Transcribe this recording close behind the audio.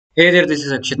Hey there, this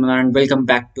is Akshit Madan and welcome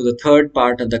back to the third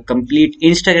part of the complete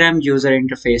Instagram user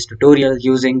interface tutorial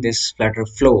using this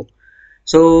FlutterFlow.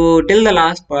 So till the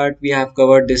last part, we have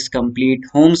covered this complete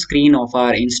home screen of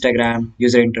our Instagram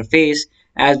user interface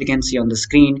as we can see on the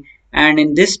screen. And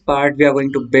in this part, we are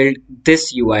going to build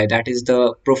this UI, that is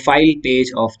the profile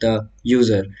page of the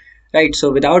user. Right,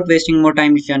 so without wasting more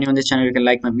time, if you're new on this channel, you can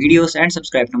like my videos and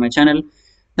subscribe to my channel.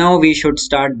 Now we should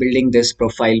start building this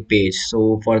profile page.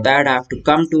 So for that I have to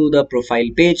come to the profile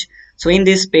page. So in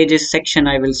this pages section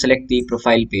I will select the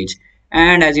profile page,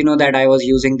 and as you know that I was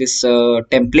using this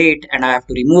template and I have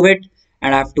to remove it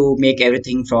and I have to make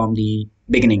everything from the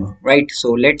beginning, right?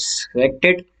 So let's select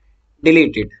it,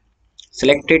 delete it,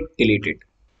 select it, delete it.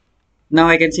 Now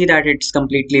I can see that it's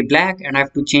completely black and I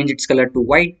have to change its color to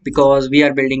white because we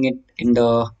are building it in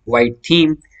the white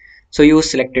theme. So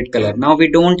use selected color. Now we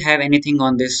don't have anything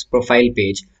on this profile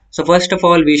page. So first of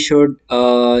all, we should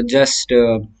just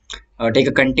take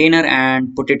a container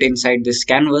and put it inside this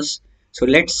canvas. So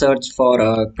let's search for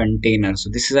a container. So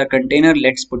this is a container.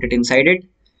 Let's put it inside it.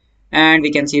 And we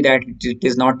can see that it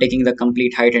is not taking the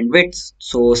complete height and width.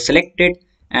 So select it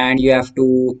and you have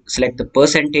to select the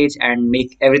percentage and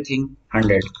make everything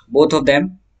 100. Both of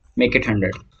them make it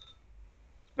 100,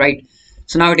 right?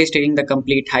 So now it is taking the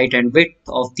complete height and width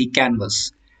of the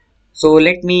canvas. So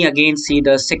let me again see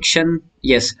the section.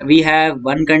 Yes, we have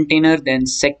one container, then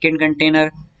second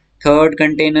container, third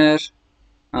container,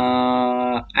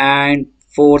 and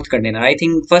fourth container. I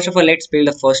think first of all, let's build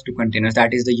the first two containers.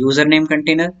 That is the username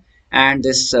container and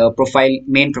this profile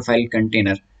main profile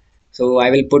container. So I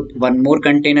will put one more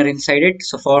container inside it.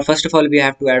 So for first of all, we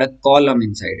have to add a column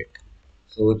inside it.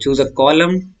 So choose a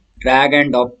column, drag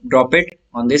and drop it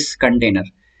on this container.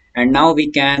 And now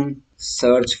we can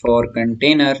search for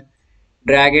container,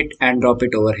 drag it and drop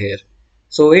it over here.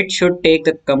 So it should take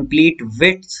the complete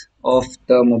width of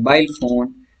the mobile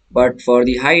phone, but for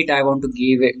the height I want to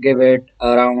give it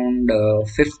around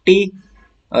 50.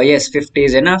 Yes, 50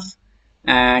 is enough,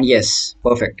 and yes,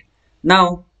 perfect.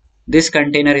 Now this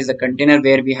container is the container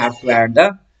where we have to add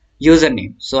the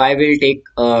username. So I will take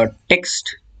a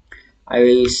text. I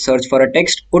will search for a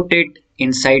text, put it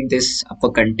inside this upper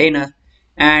container,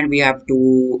 and we have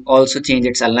to also change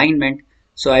its alignment.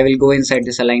 So I will go inside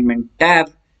this alignment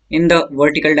tab. In the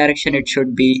vertical direction, it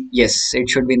should be, yes, it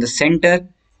should be in the center,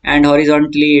 and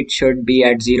horizontally, it should be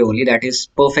at 0 only, that is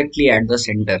perfectly at the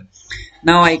center.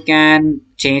 Now I can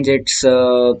change its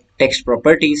text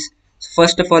properties. So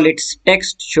first of all, its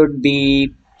text should be,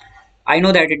 I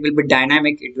know that it will be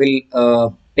dynamic, it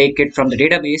will take it from the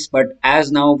database, but as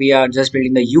now we are just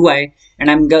building the UI and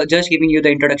I'm just giving you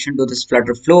the introduction to this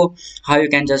Flutter flow, how you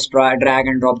can just drag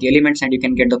and drop the elements and you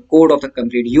can get the code of the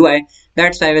complete UI.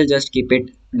 That's why I will just keep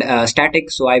it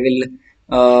static. So I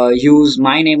will use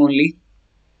my name only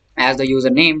as the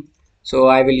username. So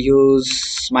I will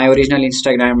use my original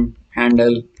Instagram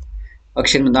handle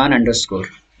Akshinmadan underscore,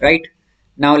 right?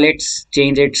 Now let's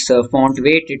change its font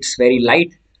weight. It's very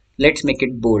light. Let's make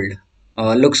it bold.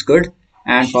 Looks good.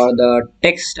 And for the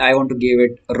text, I want to give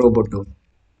it a Roboto.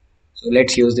 So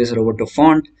let's use this Roboto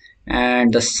font.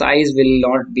 And the size will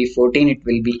not be 14, it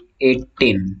will be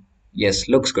 18. Yes,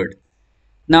 looks good.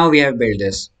 Now we have built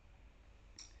this.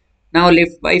 Now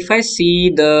if I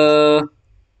see the,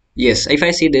 yes, if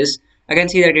I see this, I can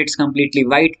see that it's completely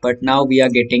white, but now we are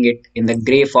getting it in the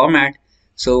gray format.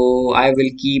 So I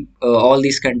will keep all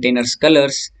these containers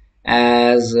colors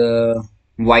as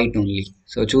white only.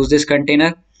 So choose this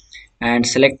container and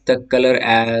select the color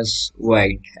as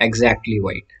white, exactly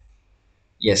white.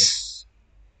 Yes,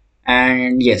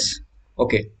 and yes,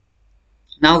 okay.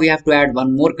 Now we have to add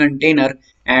one more container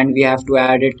and we have to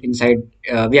add it inside.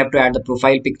 We have to add the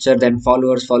profile picture, then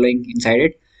followers following inside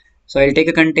it. So I'll take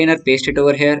a container, paste it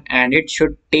over here, and it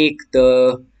should take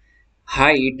the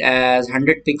height as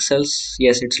 100 pixels.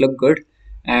 Yes, it's look good.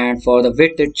 And for the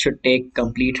width, it should take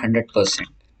complete 100%.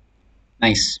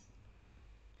 Nice.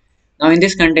 Now in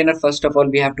this container, first of all,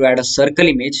 we have to add a circle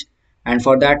image. And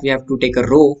for that, we have to take a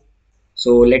row.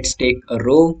 So let's take a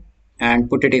row and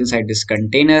put it inside this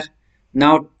container.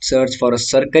 Now search for a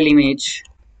circle image,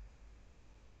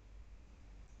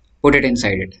 put it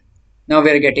inside it. Now we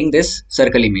are getting this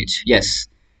circle image. Yes.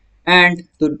 And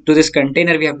to this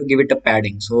container, we have to give it a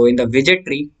padding. So in the widget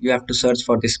tree, you have to search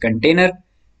for this container,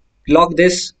 lock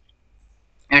this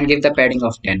and give the padding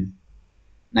of 10.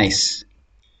 Nice.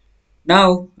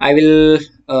 Now I will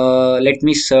let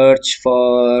me search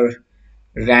for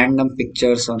random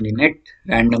pictures on the net,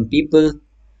 random people,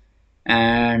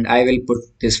 and I will put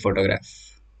this photograph.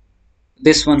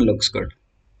 This one looks good.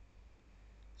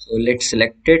 So let's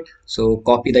select it. So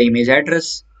copy the image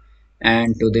address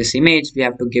And to this image, we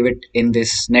have to give it in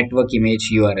this network image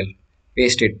URL.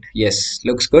 Paste it. Yes,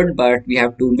 looks good, but we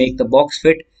have to make the box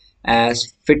fit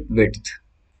as fit width,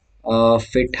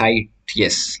 fit height.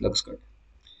 Yes, looks good.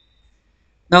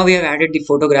 Now we have added the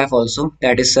photograph also,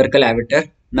 that is circle avatar.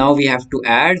 Now we have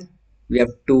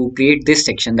to create this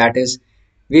section, that is,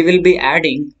 we will be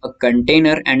adding a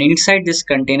container, and inside this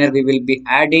container we will be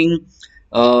adding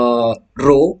a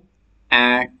row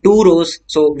and two rows.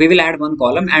 So we will add one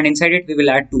column and inside it we will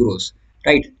add two rows,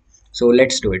 right? So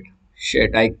let's do it.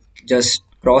 Shit, I just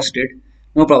crossed it.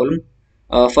 No problem.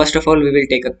 First of all, we will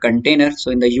take a container.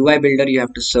 So in the UI builder, you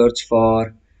have to search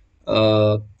for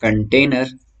container.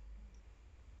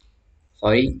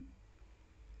 Sorry,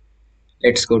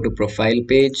 let's go to profile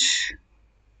page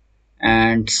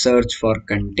and search for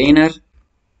container,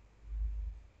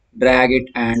 drag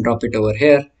it and drop it over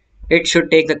here. It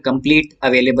should take the complete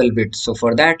available width. So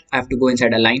for that, I have to go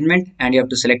inside alignment and you have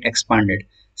to select expanded.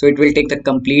 So it will take the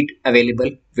complete available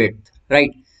width,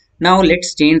 right? Now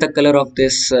let's change the color of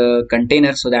this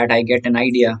container so that I get an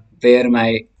idea where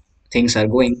my things are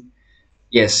going.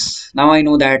 Yes, now I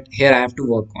know that here I have to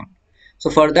work on. So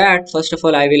for that, first of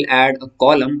all, I will add a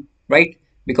column, right?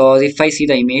 Because if I see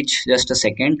the image, just a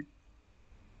second.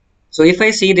 So if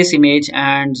I see this image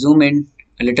and zoom in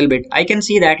a little bit, I can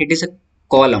see that it is a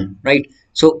column, right?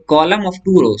 So column of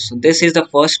two rows. So this is the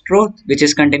first row, which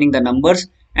is containing the numbers,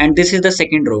 and this is the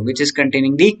second row, which is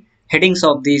containing the headings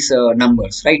of these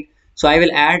numbers, right? So I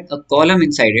will add a column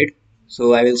inside it.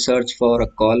 So I will search for a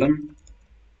column,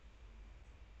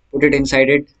 put it inside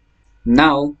it.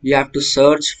 Now you have to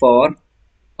search for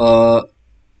uh,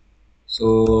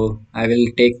 so I will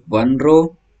take one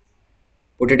row,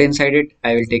 put it inside it.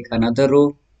 I will take another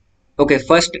row. Okay,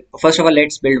 first of all,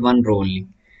 let's build one row only.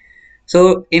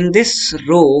 So in this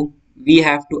row, we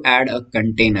have to add a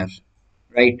container,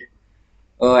 right?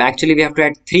 Actually, we have to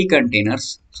add three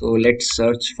containers. So let's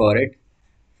search for it.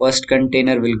 First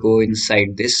container will go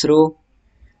inside this row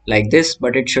like this,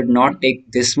 but it should not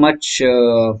take this much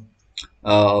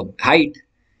height.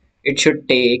 It should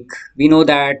take, we know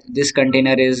that this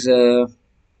container is,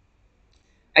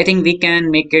 I think we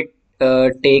can make it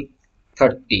take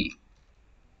 30.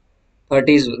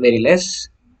 30 is very less.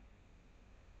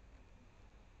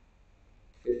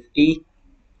 50.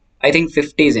 I think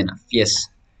 50 is enough. Yes,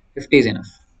 50 is enough.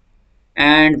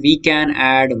 And we can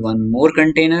add one more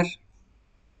container,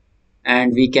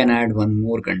 and we can add one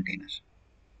more container.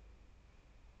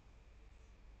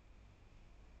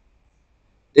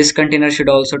 This container should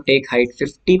also take height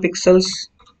 50 pixels,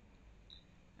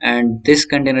 and this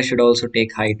container should also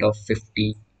take height of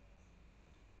 50.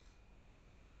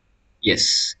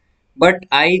 Yes, but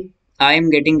I'm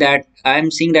getting that,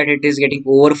 I'm seeing that it is getting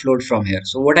overflowed from here.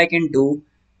 So what I can do,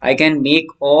 I can make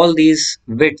all these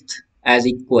width as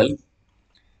equal.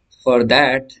 For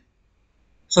that,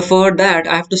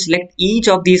 I have to select each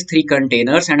of these three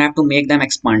containers and I have to make them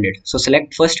expanded. So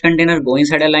select first container, go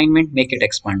inside alignment, make it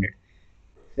expanded.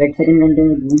 Select second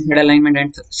container, go inside alignment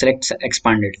and select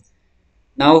expanded.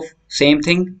 Now same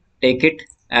thing, take it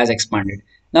as expanded.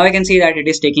 Now I can see that it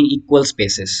is taking equal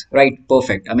spaces, right?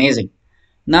 Perfect, amazing.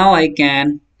 Now I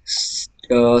can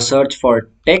search for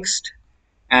text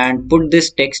and put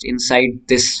this text inside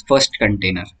this first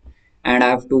container. And I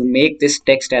have to make this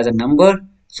text as a number.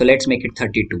 So let's make it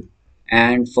 32.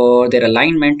 And for their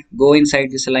alignment, go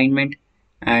inside this alignment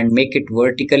and make it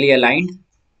vertically aligned.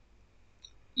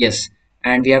 Yes.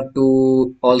 And we have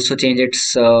to also change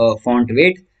its font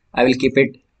weight. I will keep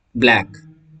it black.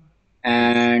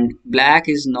 And black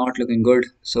is not looking good.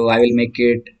 So I will make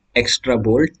it extra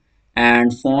bold.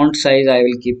 And font size, I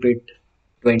will keep it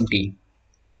 20.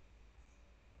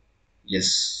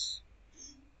 Yes.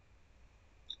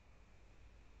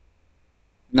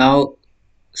 Now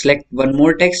select one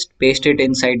more text, paste it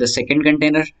inside the second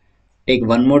container, take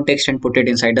one more text and put it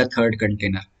inside the third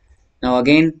container. Now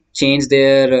again change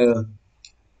their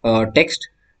text.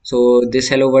 So this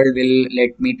hello world will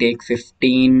let me take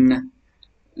 15,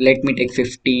 let me take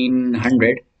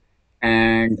 1500,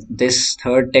 and this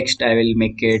third text I will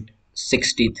make it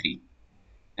 63.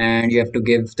 And you have to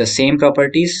give the same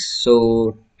properties.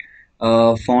 So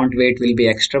font weight will be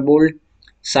extra bold,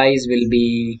 size will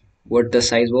be what the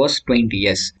size was, 20.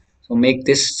 Yes, so make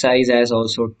this size as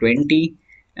also 20,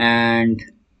 and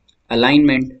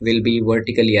alignment will be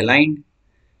vertically aligned.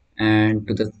 And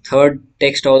to the third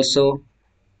text also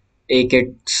take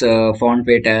its font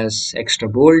weight as extra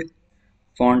bold,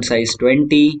 font size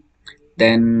 20,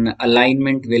 then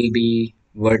alignment will be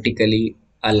vertically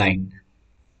aligned.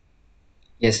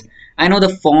 Yes, I know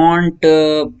the font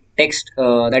text,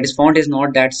 that is font is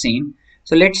not that same.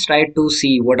 So let's try to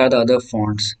see what are the other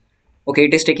fonts. Okay,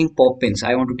 it is taking Poppins.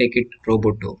 I want to take it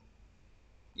Roboto.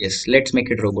 Yes, let's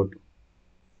make it Roboto.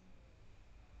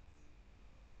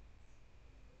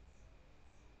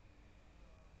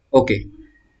 Okay,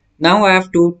 now I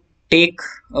have to take,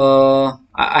 I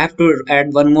have to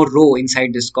add one more row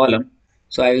inside this column.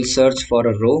 So I will search for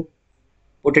a row,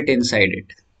 put it inside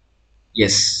it.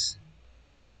 Yes.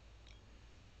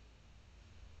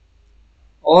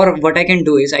 Or what I can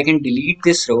do is I can delete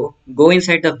this row, go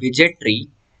inside the widget tree.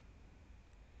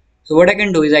 So what I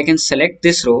can do is I can select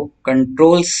this row,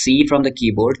 Control C from the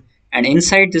keyboard, and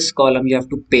inside this column you have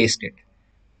to paste it.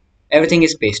 Everything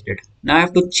is pasted. Now I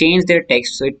have to change their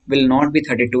text, so it will not be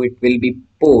 32, it will be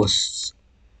posts,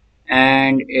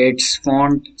 and its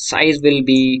font size will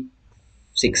be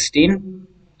 16,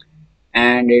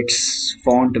 and its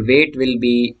font weight will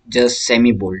be just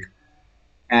semi bold.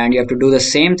 And you have to do the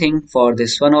same thing for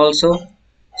this one also.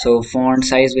 So font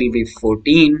size will be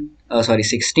 14, sorry,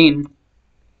 16.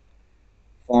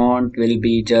 Font will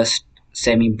be just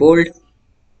semi bold.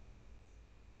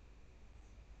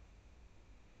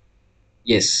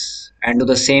 Yes, and do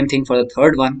the same thing for the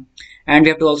third one. And we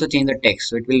have to also change the text.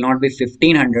 So it will not be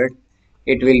 1500,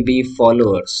 it will be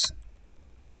followers.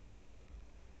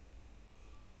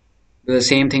 Do the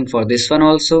same thing for this one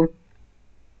also.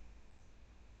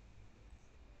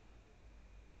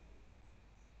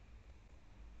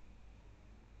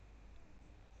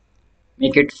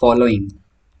 Make it following.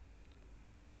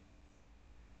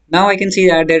 Now I can see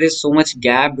that there is so much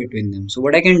gap between them. So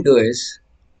what I can do is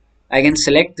I can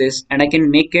select this and I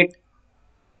can make it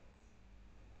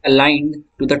aligned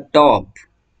to the top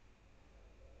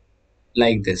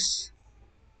like this.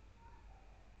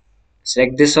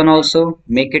 Select this one also,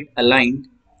 make it aligned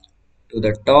to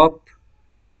the top.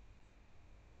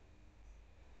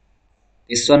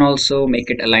 This one also, make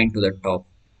it aligned to the top.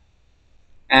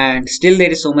 And still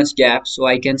there is so much gap, so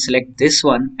I can select this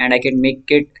one and I can make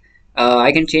it,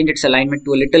 I can change its alignment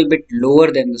to a little bit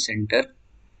lower than the center.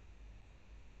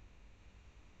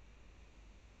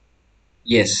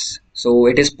 Yes, so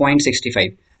it is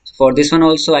 0.65. So for this one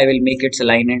also I will make its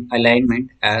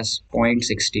alignment as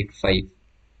 0.65.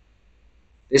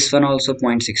 This one also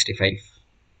 0.65.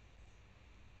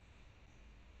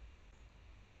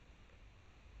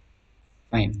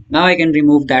 Fine. Now I can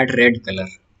remove that red color.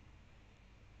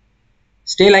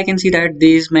 Still I can see that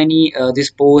these many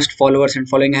this post, followers and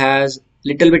following has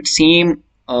little bit same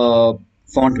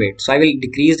font weight. So I will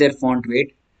decrease their font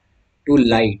weight to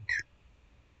light.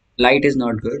 Light is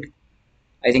not good.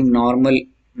 I think normal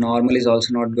is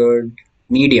also not good.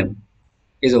 Medium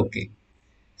is okay.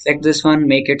 Select this one,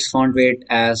 make its font weight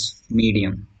as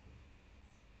medium.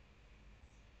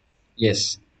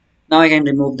 Yes. Now I can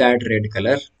remove that red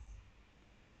color.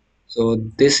 So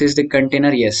this is the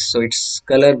container. Yes. So its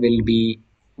color will be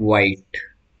white.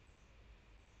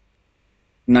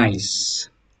 Nice.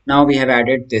 Now we have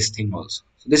added this thing also.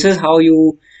 So this is how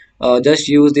you just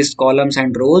use these columns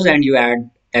and rows and you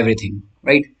add everything,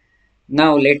 right?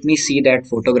 Now let me see that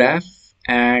photograph.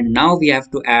 And now we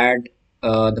have to add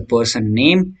the person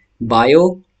name,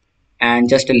 bio, and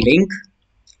just a link,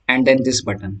 and then this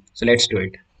button. So let's do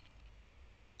it.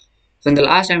 So in the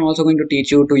last, I'm also going to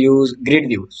teach you to use grid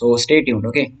view. So stay tuned,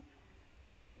 okay?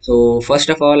 So first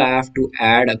of all, I have to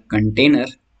add a container.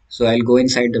 So I'll go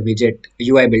inside the widget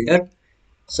UI builder,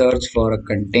 search for a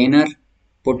container,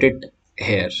 put it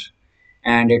here,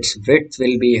 and its width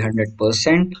will be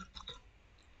 100%,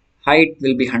 height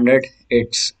will be 100,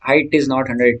 its height is not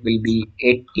 100, it will be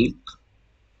 80.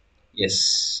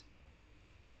 Yes.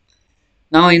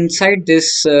 Now inside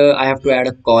this, I have to add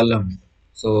a column.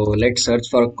 So let's search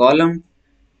for a column,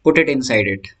 put it inside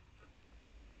it.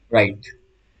 Right.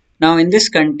 Now in this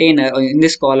container or in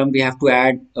this column, we have to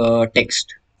add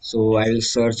text. So I will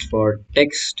search for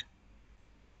text,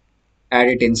 add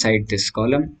it inside this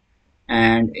column,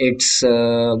 and it's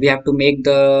we have to make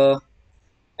the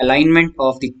alignment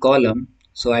of the column.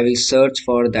 So I will search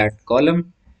for that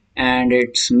column, and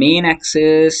its main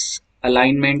axis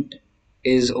alignment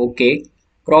is okay.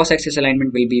 Cross axis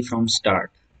alignment will be from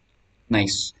start.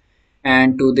 Nice.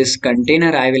 And to this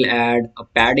container, I will add a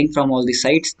padding from all the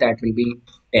sides that will be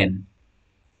 10.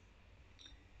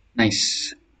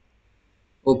 Nice.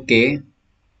 Okay.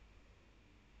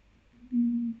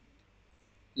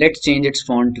 Let's change its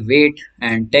font weight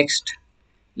and text.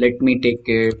 Let me take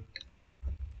it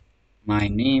my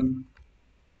name,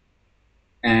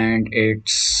 and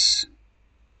its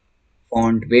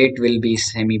font weight will be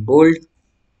semi bold.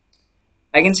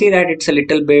 I can see that it's a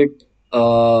little bit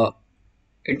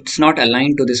it's not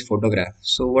aligned to this photograph.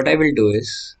 So what I will do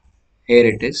is, here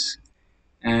it is,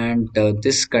 and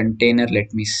this container,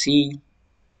 let me see,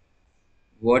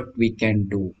 what we can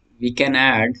do, we can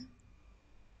add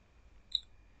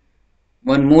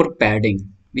one more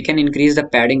padding. We can increase the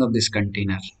padding of this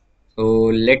container. So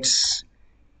let's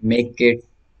make it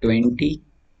 20.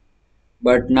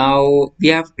 But now we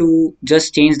have to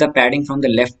just change the padding from the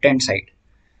left hand side.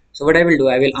 So what I will do,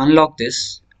 I will unlock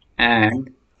this and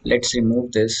let's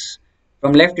remove this.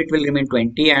 From left it will remain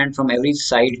 20 and from every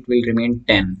side it will remain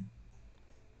 10.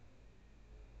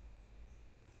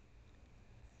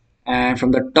 And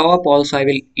from the top also I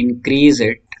will increase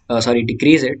it, sorry,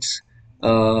 decrease it.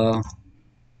 Uh,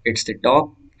 it's the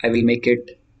top. I will make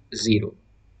it 0.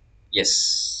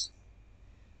 Yes,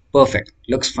 perfect.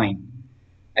 Looks fine.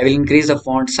 I will increase the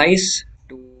font size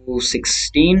to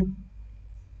 16.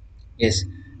 Yes.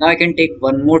 Now I can take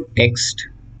one more text,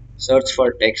 search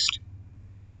for text,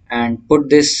 and put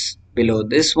this below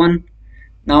this one.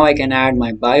 Now I can add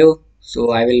my bio.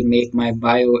 So I will make my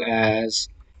bio as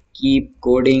keep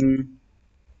coding,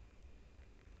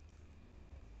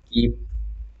 keep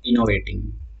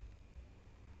innovating.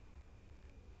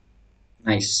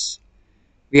 Nice.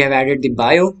 We have added the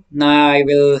bio. Now I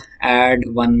will add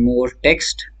one more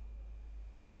text.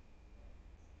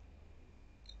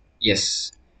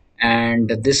 Yes. And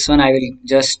this one I will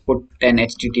just put an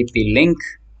HTTP link,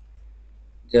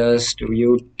 just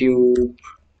YouTube/C/.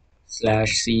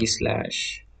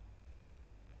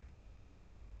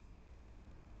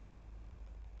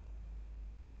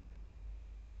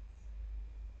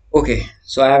 Okay,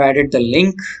 so I have added the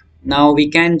link. Now we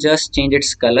can just change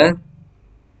its color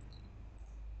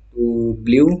to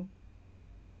blue.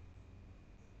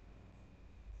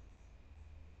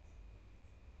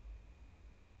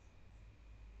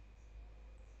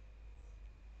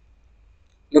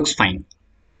 Looks fine.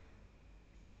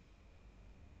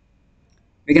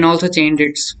 We can also change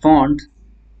its font.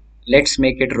 Let's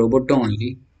make it Roboto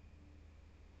only.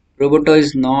 Roboto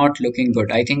is not looking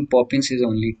good. I think Poppins is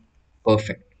only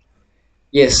perfect.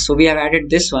 Yes, so we have added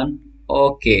this one.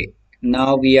 Okay,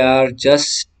 now we have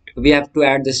to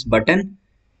add this button.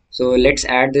 So let's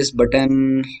add this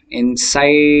button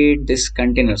inside this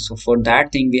container. So for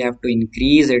that thing, we have to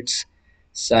increase its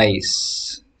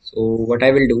size. So what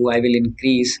I will do, I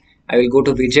will go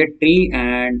to widget tree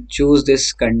and choose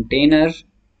this container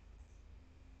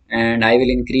and I will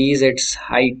increase its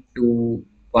height to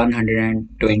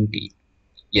 120.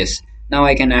 Yes, now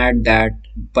I can add that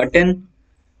button.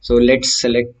 So let's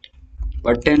select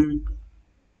button.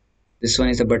 This one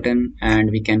is the button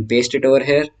and we can paste it over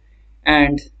here.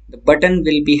 And the button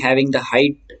will be having the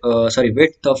height,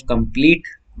 width of complete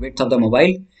width of the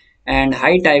mobile. And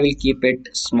height I will keep it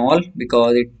small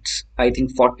because it's, I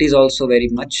think 40 is also very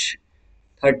much,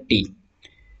 30.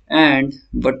 And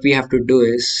what we have to do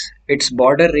is its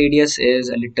border radius is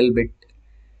a little bit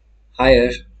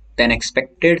higher than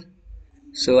expected.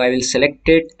 So I will select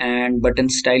it and button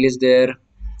style is there,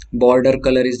 border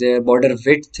color is there, border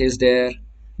width is there,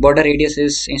 border radius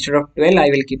is, instead of 12 I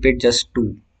will keep it just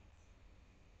 2.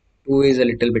 2 is a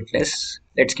little bit less,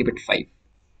 let's keep it 5.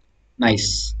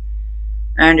 Nice.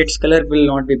 And its color will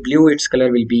not be blue, its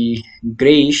color will be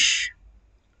grayish.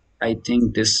 I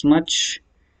think this much.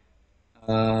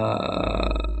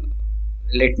 uh,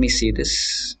 Let me see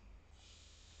this.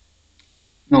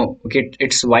 No, okay,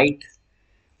 it's white.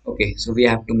 Okay, so we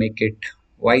have to make it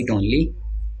white only,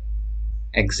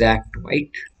 exact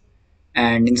white.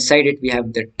 And inside it we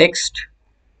have the text.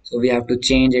 So we have to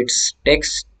change its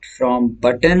text from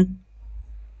button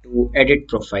to edit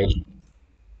profile.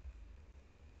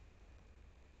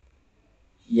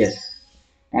 Yes.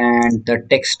 And the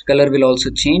text color will also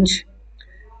change.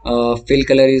 Fill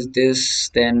color is this,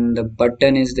 then the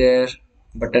button is there,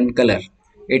 button color.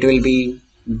 It will be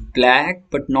black,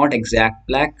 but not exact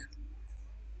black.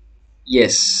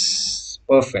 Yes,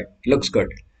 perfect. Looks good.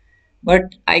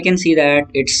 But I can see that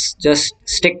it's just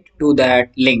stick to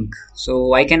that link.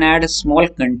 So I can add a small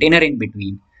container in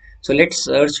between. So let's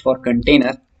search for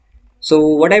container. So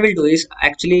what I will do is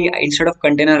actually instead of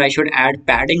container, I should add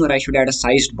padding or I should add a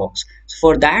sized box. So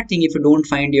for that thing, if you don't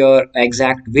find your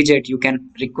exact widget, you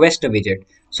can request a widget.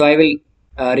 So I will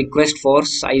request for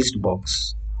sized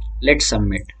box. Let's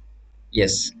submit.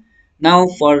 Yes. Now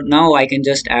for now I can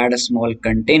just add a small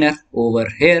container over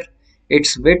here.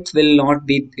 Its width will not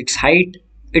be, its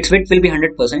width will be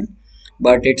 100%,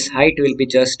 but its height will be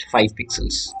just 5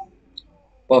 pixels.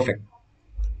 Perfect.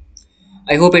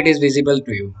 I hope it is visible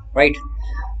to you, right?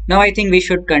 Now I think we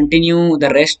should continue the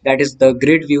rest, that is the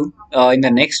grid view, in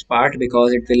the next part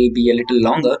because it will be a little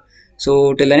longer.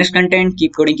 So till the next content,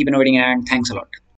 keep coding, keep innovating, and thanks a lot.